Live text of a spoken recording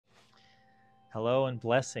Hello and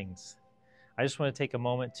blessings. I just want to take a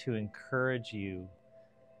moment to encourage you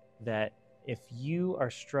that if you are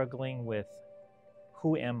struggling with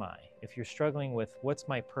who am I, if you're struggling with what's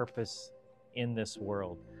my purpose in this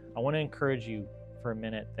world, I want to encourage you for a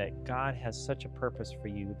minute that God has such a purpose for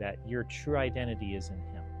you that your true identity is in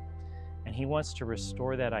Him. And He wants to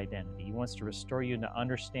restore that identity. He wants to restore you into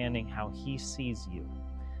understanding how He sees you,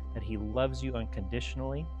 that He loves you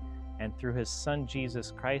unconditionally. And through His Son,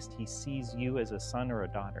 Jesus Christ, He sees you as a son or a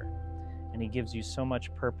daughter. And He gives you so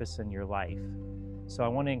much purpose in your life. So I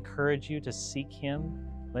want to encourage you to seek Him,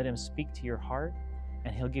 let Him speak to your heart,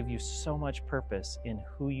 and He'll give you so much purpose in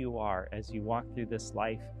who you are as you walk through this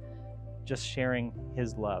life, just sharing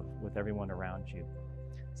His love with everyone around you.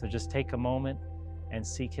 So just take a moment and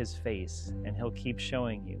seek His face, and He'll keep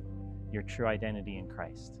showing you your true identity in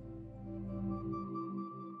Christ.